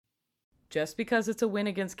Just because it's a win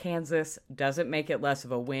against Kansas doesn't make it less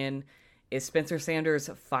of a win. Is Spencer Sanders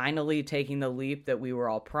finally taking the leap that we were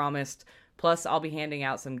all promised? Plus, I'll be handing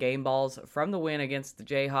out some game balls from the win against the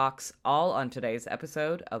Jayhawks, all on today's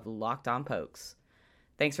episode of Locked On Pokes.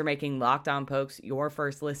 Thanks for making Locked On Pokes your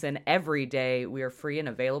first listen every day. We are free and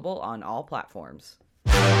available on all platforms.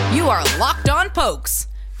 You are Locked On Pokes,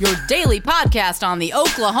 your daily podcast on the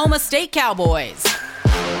Oklahoma State Cowboys.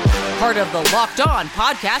 Part of the Locked On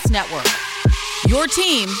Podcast Network, your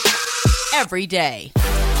team every day.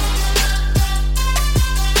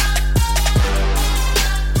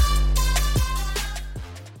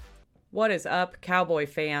 What is up, Cowboy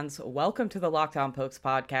fans? Welcome to the Locked On Pokes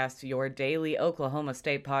podcast, your daily Oklahoma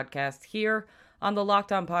State podcast here on the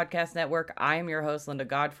Locked On Podcast Network. I am your host, Linda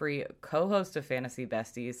Godfrey, co-host of Fantasy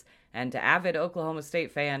Besties, and to avid Oklahoma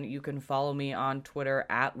State fan, you can follow me on Twitter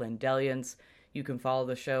at Lindellians. You can follow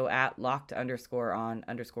the show at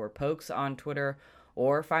locked_on_pokes on Twitter,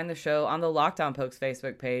 or find the show on the Locked On Pokes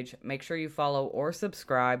Facebook page. Make sure you follow or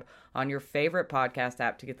subscribe on your favorite podcast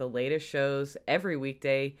app to get the latest shows every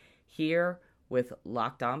weekday here with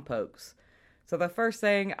Locked On Pokes. So the first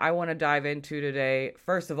thing I want to dive into today,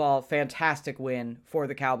 first of all, fantastic win for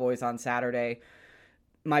the Cowboys on Saturday.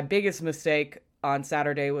 My biggest mistake on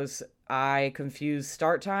Saturday was I confused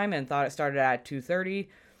start time and thought it started at 2:30.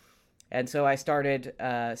 And so I started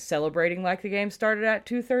celebrating like the game started at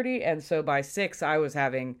 2:30. And so by 6, I was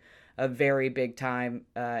having a very big time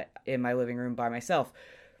in my living room by myself.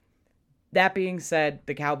 That being said,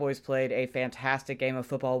 the Cowboys played a fantastic game of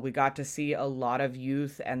football. We got to see a lot of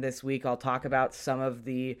youth, and this week I'll talk about some of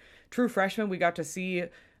the true freshmen we got to see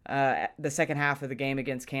the second half of the game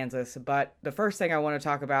against Kansas. But the first thing I want to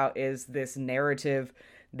talk about is this narrative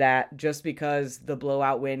that just because the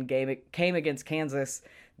blowout win came against Kansas,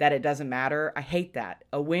 that it doesn't matter. I hate that.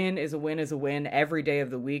 A win is a win is a win every day of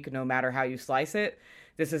the week, no matter how you slice it.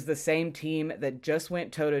 This is the same team that just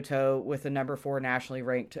went toe-to-toe with the number 4 nationally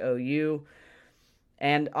ranked OU.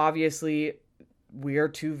 And obviously, we are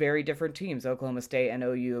two very different teams, Oklahoma State and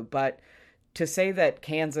OU. But to say that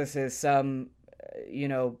Kansas is some,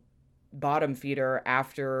 bottom feeder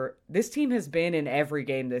after this team has been in every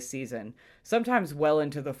game this season, sometimes well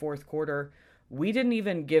into the fourth quarter. We didn't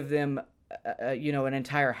even give them, an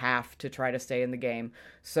entire half to try to stay in the game.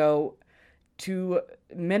 So to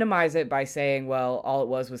minimize it by saying, well, all it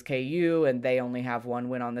was KU and they only have one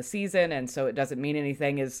win on the season, and so it doesn't mean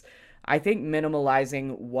anything, is, I think,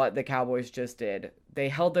 minimalizing what the Cowboys just did. They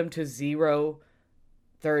held them to 0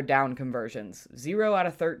 third down conversions. 0 out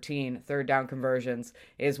of 13 third down conversions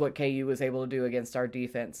is what KU was able to do against our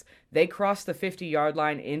defense. They crossed the 50-yard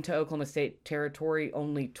line into Oklahoma State territory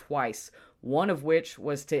only twice, one of which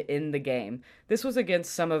was to end the game. This was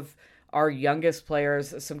against some of our youngest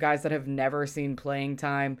players, some guys that have never seen playing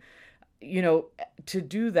time. To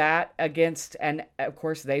do that against, and of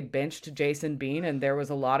course they benched Jason Bean, and there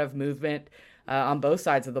was a lot of movement on both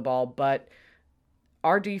sides of the ball, but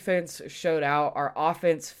our defense showed out. Our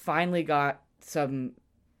offense finally got some,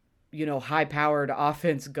 high-powered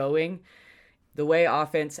offense going. The way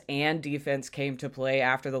offense and defense came to play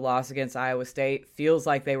after the loss against Iowa State feels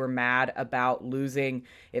like they were mad about losing.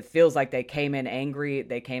 It feels like they came in angry.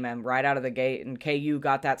 They came in right out of the gate, and KU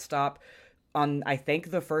got that stop on, I think,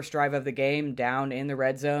 the first drive of the game down in the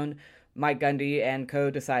red zone. Mike Gundy and co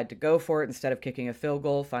decided to go for it instead of kicking a field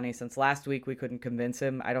goal. Funny, since last week we couldn't convince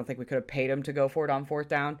him. I don't think we could have paid him to go for it on fourth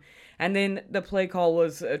down. And then the play call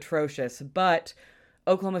was atrocious, but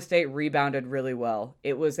Oklahoma State rebounded really well.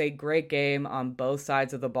 It was a great game on both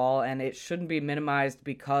sides of the ball, and it shouldn't be minimized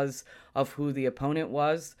because of who the opponent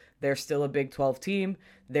was. They're still a Big 12 team.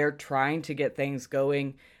 They're trying to get things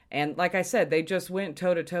going. And like I said, they just went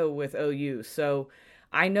toe-to-toe with OU. So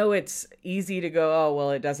I know it's easy to go, oh, well,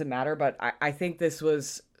 it doesn't matter, but I think this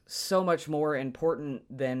was so much more important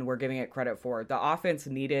than we're giving it credit for. The offense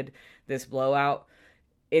needed this blowout.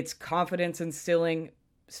 It's confidence instilling.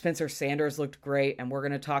 Spencer Sanders looked great, and we're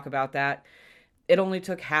going to talk about that. It only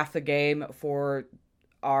took half the game for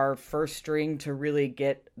our first string to really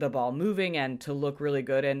get the ball moving and to look really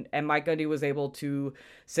good, and Mike Gundy was able to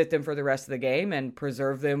sit them for the rest of the game and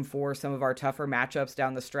preserve them for some of our tougher matchups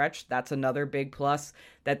down the stretch. That's another big plus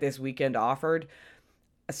that this weekend offered.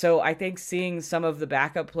 So I think seeing some of the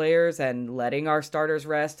backup players and letting our starters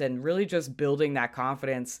rest and really just building that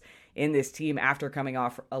confidence in this team after coming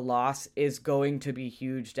off a loss is going to be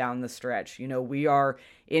huge down the stretch. We are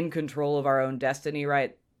in control of our own destiny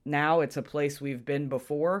right now. It's a place we've been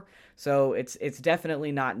before, so it's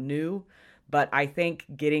definitely not new, but I think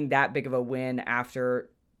getting that big of a win after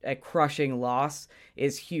a crushing loss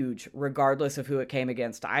is huge, regardless of who it came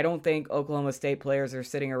against. I don't think Oklahoma State players are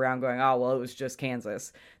sitting around going, oh, well, it was just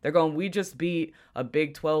Kansas. They're going, we just beat a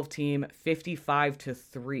Big 12 team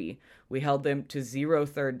 55-3. We held them to 0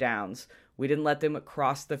 third downs. We didn't let them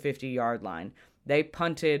cross the 50-yard line. They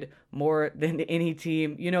punted more than any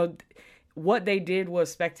team. What they did was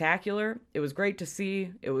spectacular. It was great to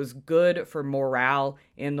see. It was good for morale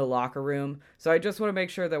in the locker room. So I just want to make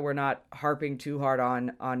sure that we're not harping too hard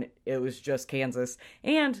on it was just Kansas.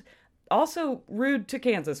 And also rude to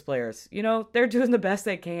Kansas players. They're doing the best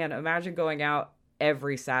they can. Imagine going out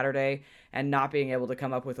every Saturday and not being able to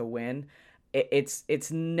come up with a win.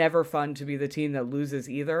 It's never fun to be the team that loses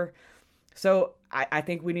either. So I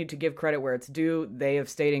think we need to give credit where it's due. They have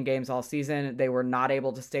stayed in games all season. They were not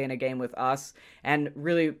able to stay in a game with us. And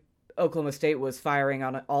really, Oklahoma State was firing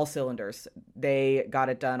on all cylinders. They got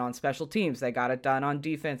it done on special teams. They got it done on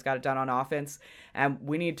defense, got it done on offense. And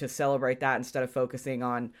we need to celebrate that instead of focusing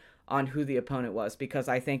on who the opponent was, because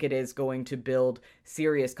I think it is going to build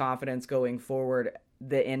serious confidence going forward,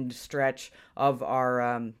 the end stretch of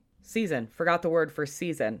our season. Forgot the word for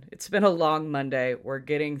season. It's been a long Monday. We're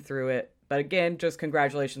getting through it. But again, just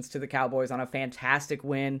congratulations to the Cowboys on a fantastic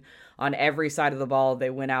win on every side of the ball. They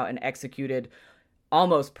went out and executed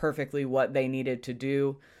almost perfectly what they needed to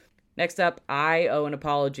do. Next up, I owe an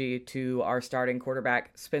apology to our starting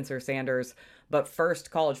quarterback, Spencer Sanders. But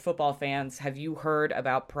first, college football fans, have you heard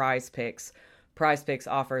about Prize Picks? Prize Picks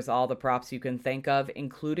offers all the props you can think of,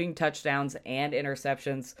 including touchdowns and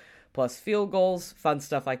interceptions, plus field goals, fun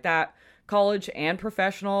stuff like that. College and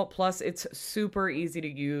professional, plus it's super easy to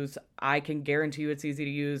use. I can guarantee you it's easy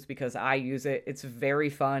to use because I use it. It's very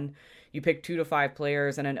fun. You pick 2 to 5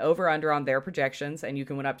 players and an over-under on their projections, and you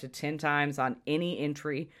can win up to 10 times on any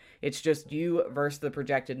entry. It's just you versus the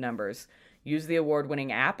projected numbers. Use the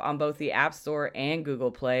award-winning app on both the App Store and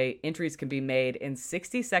Google Play. Entries can be made in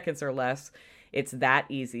 60 seconds or less. It's that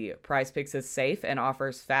easy. Prize Picks is safe and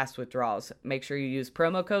offers fast withdrawals. Make sure you use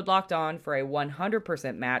promo code LOCKEDON for a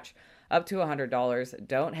 100% match up to $100.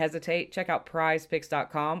 Don't hesitate. Check out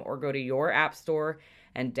prizepicks.com or go to your app store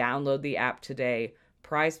and download the app today.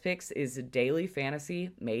 Prize Picks is daily fantasy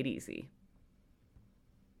made easy.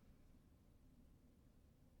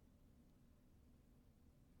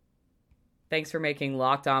 Thanks for making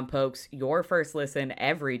Locked On Pokes your first listen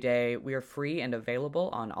every day. We are free and available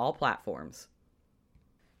on all platforms.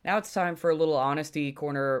 Now it's time for a little honesty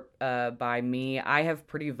corner by me. I have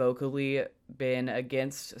pretty vocally been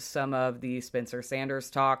against some of the Spencer Sanders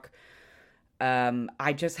talk.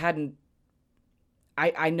 I just hadn't...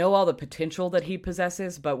 I know all the potential that he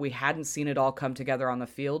possesses, but we hadn't seen it all come together on the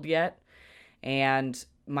field yet. And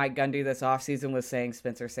Mike Gundy this offseason was saying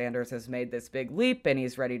Spencer Sanders has made this big leap and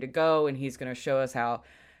he's ready to go and he's going to show us how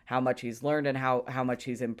much he's learned and how much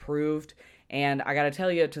he's improved. And I got to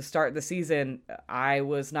tell you, to start the season, I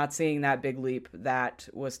was not seeing that big leap that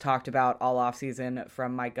was talked about all offseason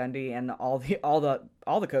from Mike Gundy and all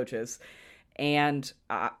the coaches. And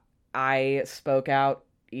I spoke out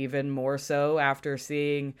even more so after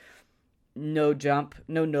seeing no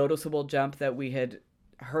noticeable jump that we had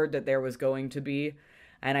heard that there was going to be.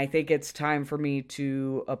 And I think it's time for me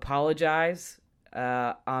to apologize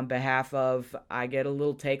on behalf of, I get a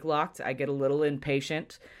little take-locked, I get a little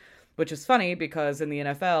impatient, which is funny because in the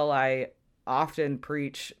NFL, I often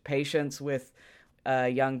preach patience with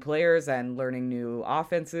young players and learning new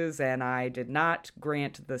offenses, and I did not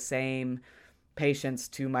grant the same patience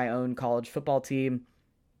to my own college football team.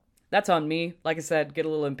 That's on me. Like I said, get a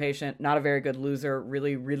little impatient, not a very good loser,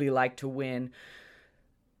 really, really like to win.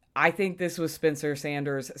 I think this was Spencer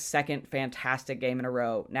Sanders' second fantastic game in a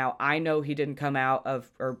row. Now, I know we didn't come out of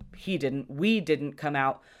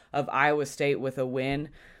Iowa State with a win,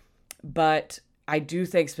 but I do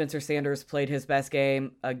think Spencer Sanders played his best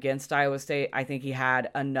game against Iowa State. I think he had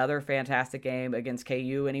another fantastic game against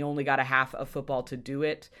KU, and he only got a half of football to do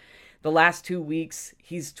it. The last 2 weeks,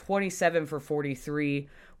 he's 27 for 43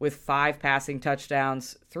 with 5 passing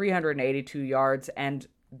touchdowns, 382 yards, and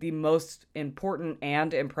the most important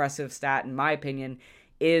and impressive stat, in my opinion,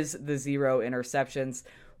 is the 0 interceptions.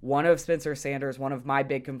 One of Spencer Sanders, one of my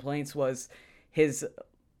big complaints was his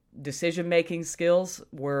decision-making skills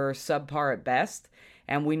were subpar at best,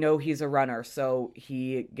 and we know he's a runner, so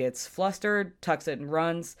he gets flustered, tucks it and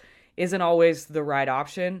runs, isn't always the right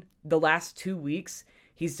option. The last 2 weeks,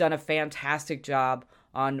 he's done a fantastic job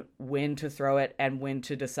on when to throw it and when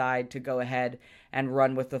to decide to go ahead and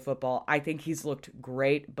run with the football. I think he's looked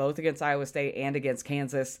great both against Iowa State and against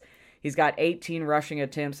Kansas. He's got 18 rushing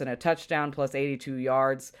attempts and a touchdown plus 82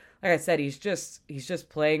 yards. Like I said, he's just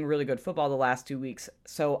playing really good football the last 2 weeks.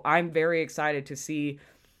 So I'm very excited to see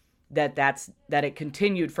that it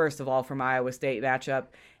continued, first of all, from Iowa State matchup,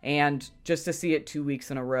 and just to see it 2 weeks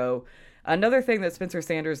in a row. Another thing that Spencer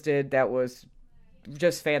Sanders did that was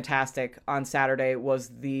just fantastic on Saturday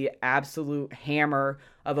was the absolute hammer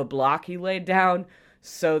of a block he laid down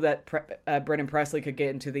so that Brennan Presley could get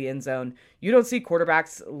into the end zone. You don't see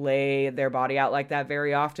quarterbacks lay their body out like that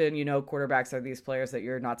very often. You know, quarterbacks are these players that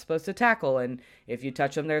you're not supposed to tackle, and if you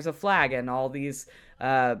touch them, there's a flag, and all these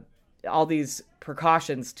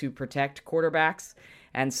precautions to protect quarterbacks.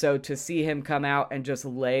 And so to see him come out and just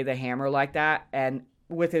lay the hammer like that, and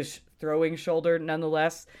with his throwing shoulder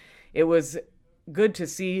nonetheless, it was good to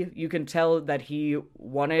see. You can tell that he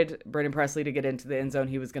wanted Brennan Presley to get into the end zone.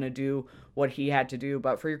 He was going to do what he had to do.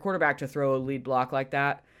 But for your quarterback to throw a lead block like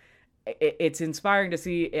that, it's inspiring to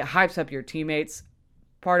see. It hypes up your teammates.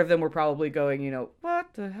 Part of them were probably going, what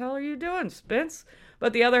the hell are you doing, Spence?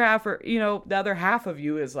 But the other half of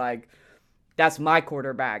you is like, that's my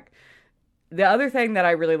quarterback. The other thing that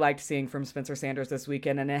I really liked seeing from Spencer Sanders this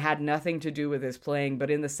weekend, and it had nothing to do with his playing,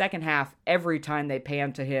 but in the second half, every time they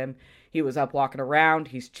panned to him, he was up walking around,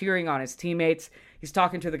 he's cheering on his teammates, he's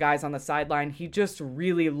talking to the guys on the sideline. He just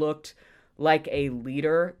really looked like a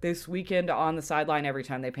leader this weekend on the sideline every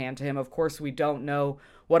time they panned to him. Of course, we don't know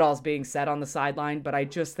what all's being said on the sideline, but I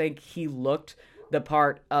just think he looked the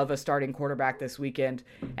part of a starting quarterback this weekend.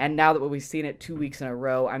 And now that we've seen it 2 weeks in a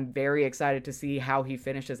row, I'm very excited to see how he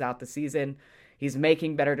finishes out the season. He's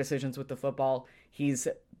making better decisions with the football. He's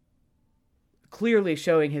clearly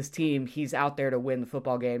showing his team he's out there to win the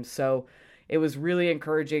football game. So it was really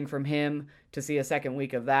encouraging from him to see a second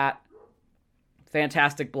week of that.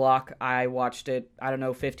 Fantastic block. I watched it,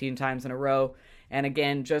 15 times in a row. And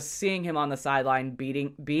again, just seeing him on the sideline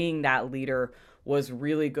being that leader was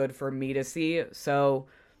really good for me to see. So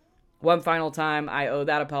one final time, I owe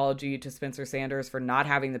that apology to Spencer Sanders for not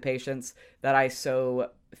having the patience that I so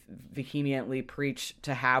vehemently preach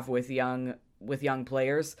to have with young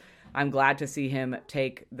players. I'm glad to see him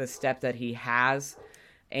take the step that he has,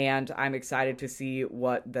 and I'm excited to see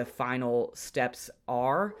what the final steps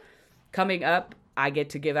are. Coming up, I get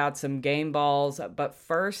to give out some game balls, but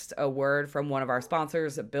first, a word from one of our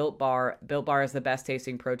sponsors, Built Bar. Built Bar is the best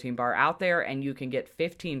tasting protein bar out there, and you can get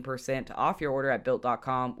 15% off your order at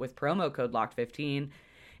Built.com with promo code LOCKED15.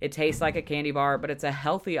 It tastes like a candy bar, but it's a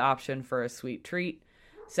healthy option for a sweet treat.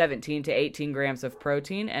 17 to 18 grams of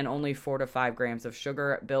protein and only 4 to 5 grams of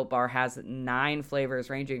sugar. Built Bar has 9 flavors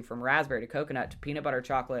ranging from raspberry to coconut to peanut butter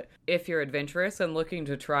chocolate. If you're adventurous and looking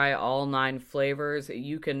to try all 9 flavors,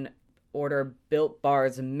 you can order Built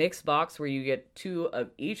Bar's Mix Box, where you get 2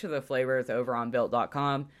 of each of the flavors over on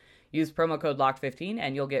Built.com. Use promo code LOCKED15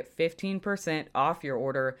 and you'll get 15% off your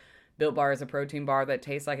order. Built Bar is a protein bar that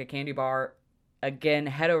tastes like a candy bar. Again,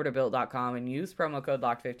 head over to Built.com and use promo code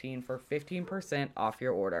LOCKED15 for 15% off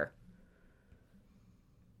your order.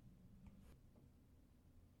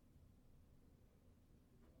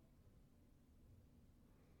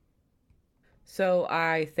 So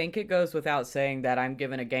I think it goes without saying that I'm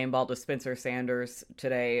giving a game ball to Spencer Sanders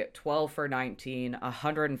today. 12 for 19,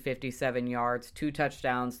 157 yards, 2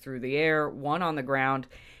 touchdowns through the air, 1 on the ground,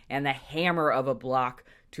 and the hammer of a block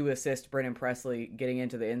to assist Brennan Presley getting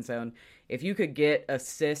into the end zone. If you could get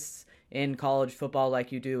assists in college football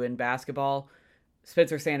like you do in basketball,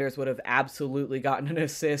 Spencer Sanders would have absolutely gotten an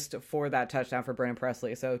assist for that touchdown for Brennan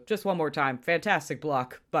Presley. So just one more time, fantastic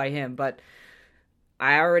block by him. But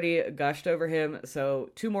I already gushed over him, so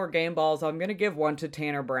 2 more game balls. I'm going to give one to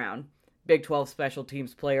Tanner Brown, Big 12 Special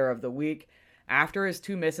Teams Player of the Week. After his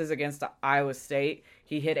 2 misses against Iowa State,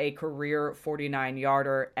 he hit a career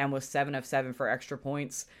 49-yarder and was 7 of 7 for extra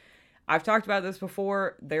points. I've talked about this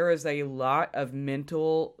before. There is a lot of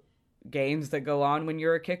mental games that go on when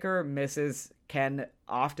you're a kicker. Misses can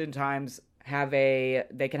oftentimes have a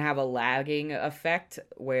lagging effect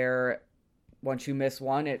where once you miss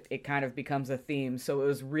one, it kind of becomes a theme. So it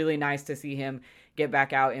was really nice to see him get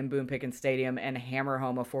back out in Boone Pickens Stadium and hammer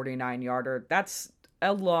home a 49-yarder. That's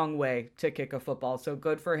a long way to kick a football. So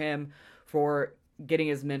good for him for getting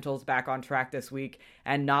his mentals back on track this week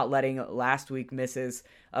and not letting last week misses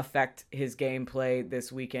affect his gameplay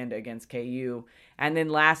this weekend against KU. And then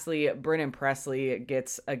lastly, Brennan Presley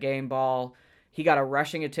gets a game ball. He got a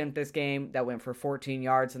rushing attempt this game that went for 14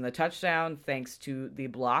 yards and the touchdown thanks to the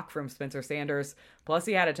block from Spencer Sanders. Plus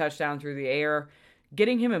he had a touchdown through the air.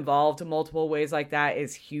 Getting him involved multiple ways like that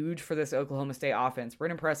is huge for this Oklahoma State offense.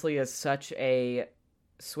 Brennan Presley is such a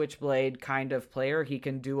switchblade kind of player. He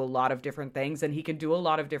can do a lot of different things, and he can do a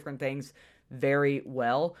lot of different things very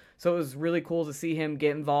well. So it was really cool to see him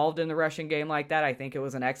get involved in the rushing game like that. I think it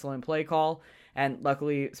was an excellent play call, and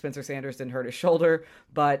luckily Spencer Sanders didn't hurt his shoulder,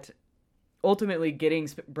 but ultimately getting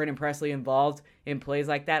Brennan Presley involved in plays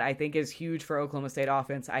like that, I think, is huge for Oklahoma State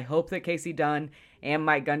offense. I hope that Casey Dunn and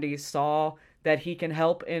Mike Gundy saw that he can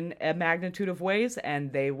help in a magnitude of ways,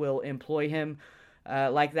 and they will employ him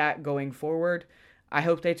like that going forward. I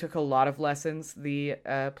hope they took a lot of lessons. The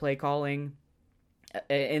play calling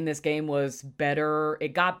in this game was better.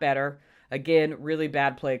 It got better. Again, really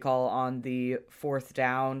bad play call on the fourth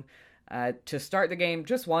down. To start the game,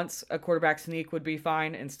 just once a quarterback sneak would be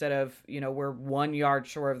fine. Instead of, we're 1 yard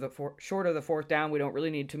short of the fourth down. We don't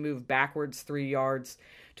really need to move backwards 3 yards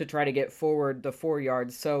to try to get forward the 4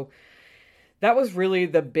 yards. So that was really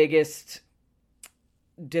the biggest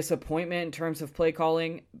disappointment in terms of play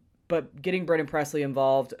calling. But getting Brennan Presley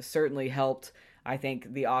involved certainly helped, I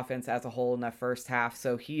think, the offense as a whole in that first half.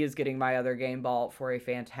 So he is getting my other game ball for a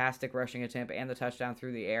fantastic rushing attempt and the touchdown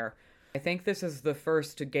through the air. I think this is the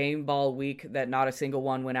first game ball week that not a single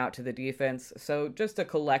one went out to the defense. So just a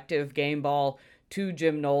collective game ball to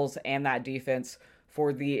Jim Knowles and that defense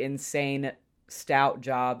for the insane stout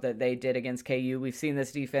job that they did against KU. We've seen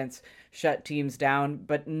this defense shut teams down,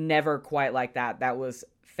 but never quite like that. That was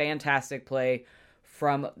fantastic play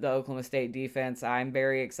from the Oklahoma State defense. I'm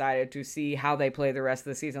very excited to see how they play the rest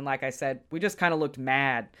of the season. Like I said, we just kind of looked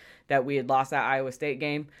mad that we had lost that Iowa State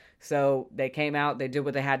game. So they came out, they did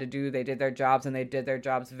what they had to do, they did their jobs, and they did their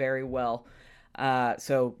jobs very well.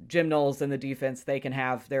 So Jim Knowles and the defense, they can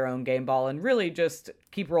have their own game ball and really just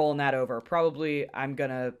keep rolling that over.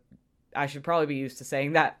 I should probably be used to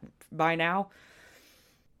saying that by now.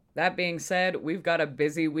 That being said, we've got a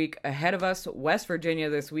busy week ahead of us. West Virginia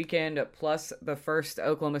this weekend, plus the first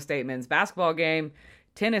Oklahoma State men's basketball game.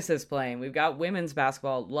 Tennis is playing. We've got women's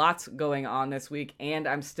basketball. Lots going on this week. And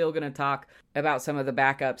I'm still going to talk about some of the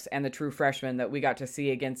backups and the true freshmen that we got to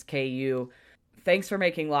see against KU. Thanks for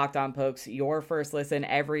making Locked On Pokes your first listen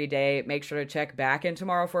every day. Make sure to check back in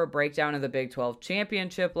tomorrow for a breakdown of the Big 12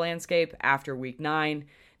 championship landscape after week 9.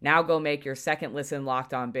 Now go make your second listen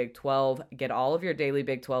Locked On Big 12. Get all of your daily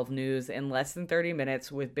Big 12 news in less than 30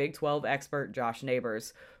 minutes with Big 12 expert Josh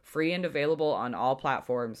Neighbors. Free and available on all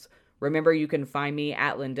platforms. Remember, you can find me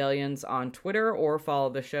at Lindellians on Twitter or follow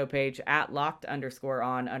the show page at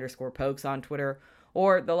locked_on_pokes on Twitter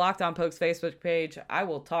or the Locked On Pokes Facebook page. I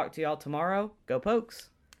will talk to y'all tomorrow. Go Pokes!